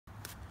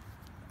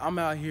I'm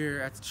out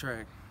here at the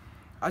track.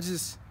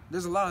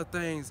 There's a lot of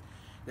things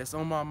that's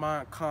on my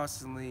mind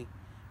constantly,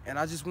 and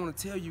I just want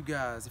to tell you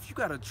guys, if you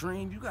got a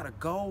dream, you got a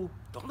goal,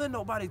 don't let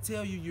nobody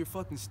tell you you're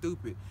fucking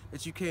stupid,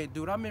 that you can't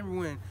do it. I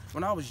remember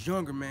when I was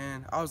younger,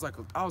 man, I was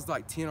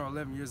like 10 or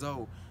 11 years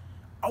old.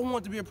 I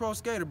wanted to be a pro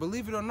skater.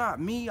 Believe it or not,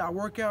 me, I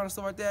work out and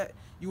stuff like that.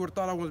 You would have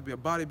thought I wanted to be a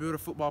bodybuilder,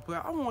 football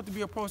player. I wanted to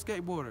be a pro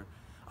skateboarder.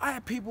 I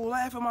had people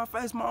laugh in my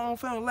face, my own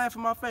family laugh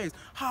in my face.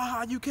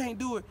 Ha, you can't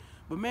do it.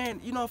 But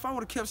man, you know, if I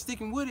would have kept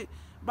sticking with it,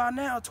 by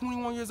now,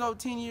 21 years old,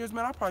 10 years,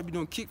 man, I'd probably be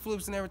doing kick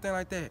flips and everything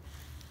like that.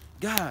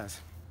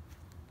 Guys,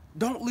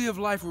 don't live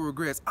life with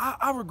regrets.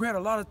 I regret a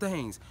lot of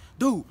things.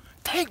 Dude,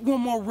 take one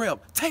more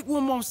rep, take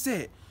one more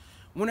set.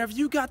 Whenever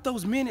you got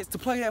those minutes to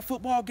play that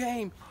football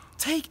game,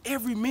 take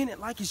every minute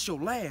like it's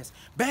your last.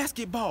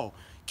 Basketball,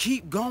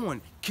 keep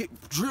going,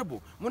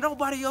 dribble. When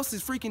nobody else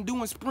is freaking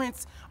doing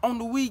sprints on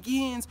the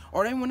weekends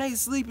or when they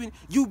sleeping,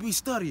 you be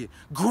studying.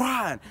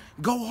 Grind,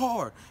 go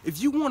hard.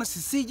 If you want to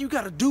succeed, you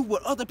got to do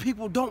what other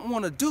people don't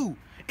want to do.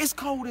 It's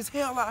cold as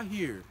hell out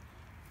here.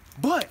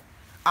 But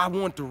I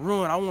want to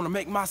run. I want to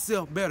make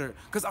myself better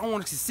because I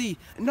want to succeed.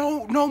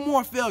 No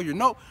more failure.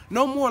 No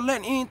more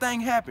letting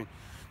anything happen.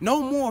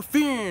 No more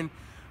fearing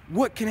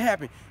what can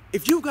happen.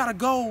 If you got a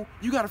goal,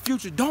 you got a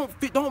future,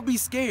 don't be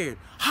scared.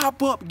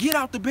 Hop up, get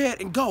out the bed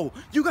and go.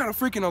 You got a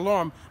freaking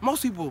alarm.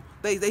 Most people,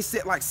 they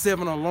set like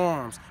 7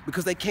 alarms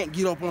because they can't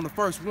get up on the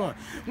first one.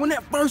 When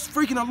that first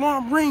freaking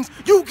alarm rings,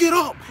 you get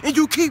up and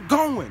you keep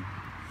going.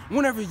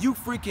 Whenever you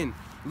freaking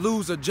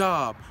lose a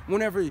job,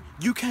 whenever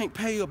you can't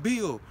pay a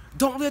bill,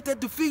 don't let that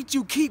defeat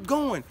you. Keep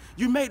going.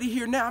 You made it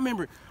here now. I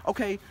remember,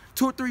 okay,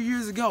 2 or 3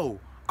 years ago,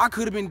 I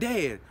could have been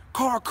dead.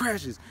 Car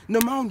crashes,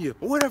 pneumonia,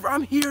 whatever.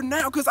 I'm here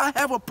now because I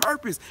have a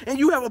purpose, and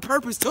you have a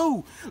purpose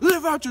too.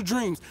 Live out your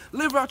dreams,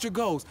 live out your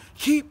goals.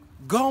 Keep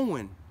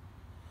going.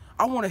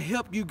 I want to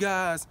help you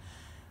guys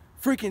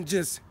freaking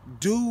just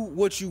do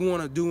what you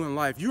want to do in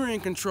life. You're in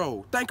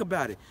control. Think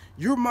about it.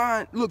 Your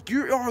mind, look,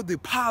 you are the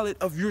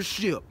pilot of your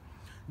ship.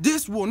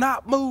 This will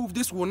not move,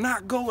 this will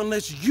not go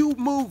unless you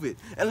move it,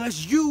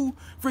 unless you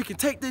freaking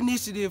take the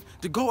initiative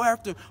to go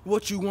after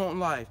what you want in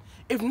life.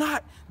 If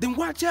not, then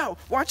watch out.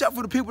 Watch out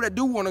for the people that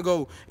do want to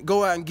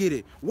go out and get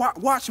it.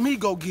 Watch me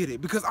go get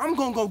it, because I'm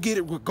gonna go get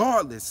it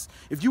regardless.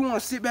 If you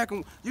want to sit back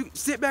and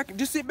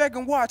just sit back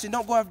and watch and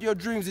don't go after your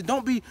dreams, and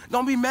don't be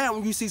mad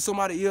when you see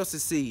somebody else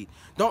succeed.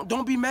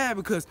 Don't be mad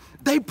because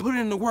they put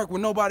in the work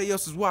when nobody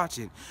else is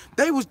watching.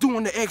 They was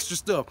doing the extra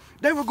stuff.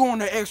 They were going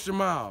the extra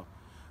mile.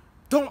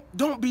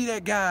 Don't be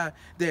that guy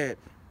that,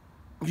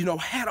 you know,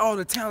 had all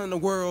the talent in the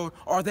world,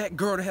 or that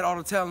girl that had all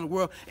the talent in the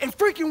world and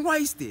freaking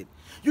wasted.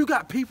 You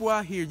got people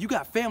out here, you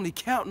got family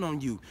counting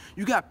on you.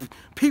 You got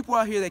people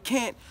out here that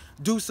can't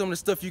do some of the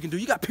stuff you can do.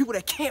 You got people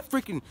that can't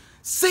freaking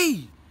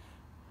see,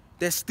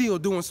 that's still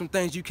doing some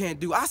things you can't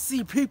do. I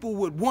see people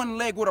with one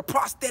leg, with a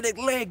prosthetic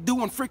leg,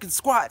 doing freaking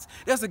squats.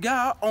 There's a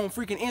guy on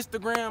freaking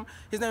Instagram,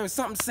 his name is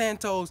something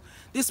Santos.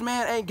 This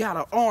man ain't got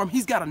an arm,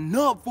 he's got a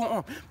nub for an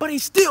arm, but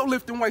he's still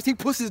lifting weights. He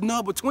puts his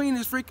nub between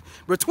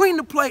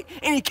the plate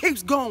and he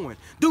keeps going.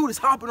 Dude is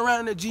hopping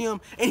around in the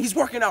gym and he's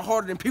working out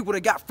harder than people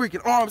that got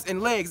freaking arms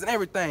and legs and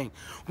everything.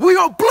 We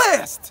are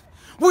blessed.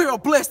 We are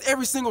blessed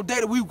every single day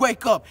that we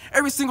wake up.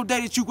 Every single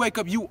day that you wake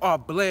up, you are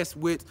blessed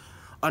with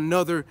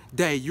another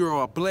day.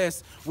 You're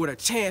blessed with a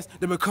chance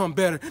to become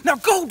better. Now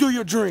go do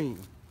your dream.